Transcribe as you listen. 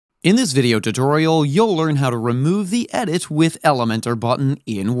In this video tutorial, you'll learn how to remove the Edit with Elementor button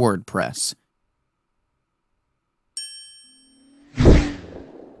in WordPress.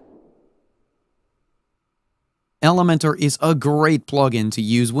 Elementor is a great plugin to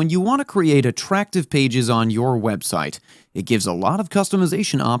use when you want to create attractive pages on your website. It gives a lot of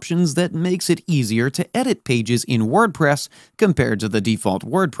customization options that makes it easier to edit pages in WordPress compared to the default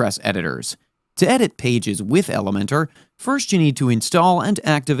WordPress editors. To edit pages with Elementor, first you need to install and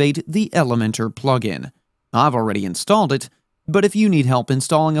activate the Elementor plugin. I've already installed it, but if you need help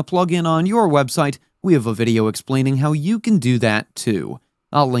installing a plugin on your website, we have a video explaining how you can do that too.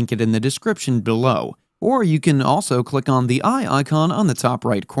 I'll link it in the description below, or you can also click on the eye icon on the top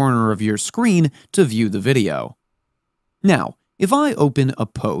right corner of your screen to view the video. Now, if I open a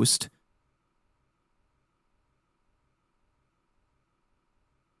post,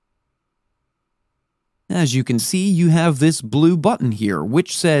 as you can see, you have this blue button here,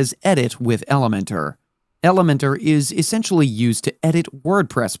 which says Edit with Elementor. Elementor is essentially used to edit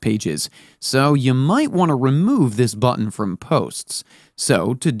WordPress pages, so you might want to remove this button from posts.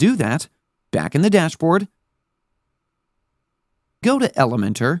 So, to do that, back in the dashboard, go to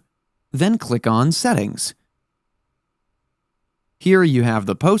Elementor, then click on Settings. Here you have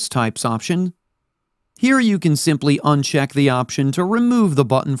the Post Types option. Here you can simply uncheck the option to remove the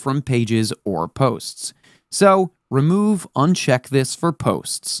button from pages or posts. So, uncheck this for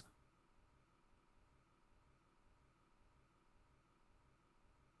posts.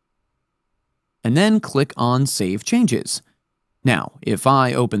 And then click on Save Changes. Now, if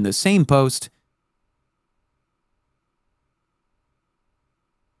I open the same post,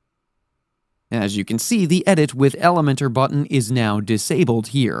 as you can see, the Edit with Elementor button is now disabled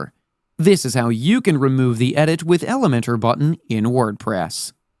here. This is how you can remove the Edit with Elementor button in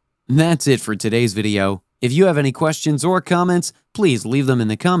WordPress. That's it for today's video. If you have any questions or comments, please leave them in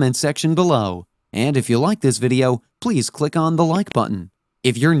the comments section below. And if you like this video, please click on the like button.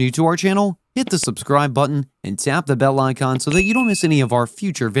 If you're new to our channel, hit the subscribe button and tap the bell icon so that you don't miss any of our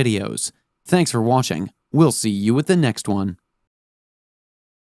future videos. Thanks for watching. We'll see you with the next one.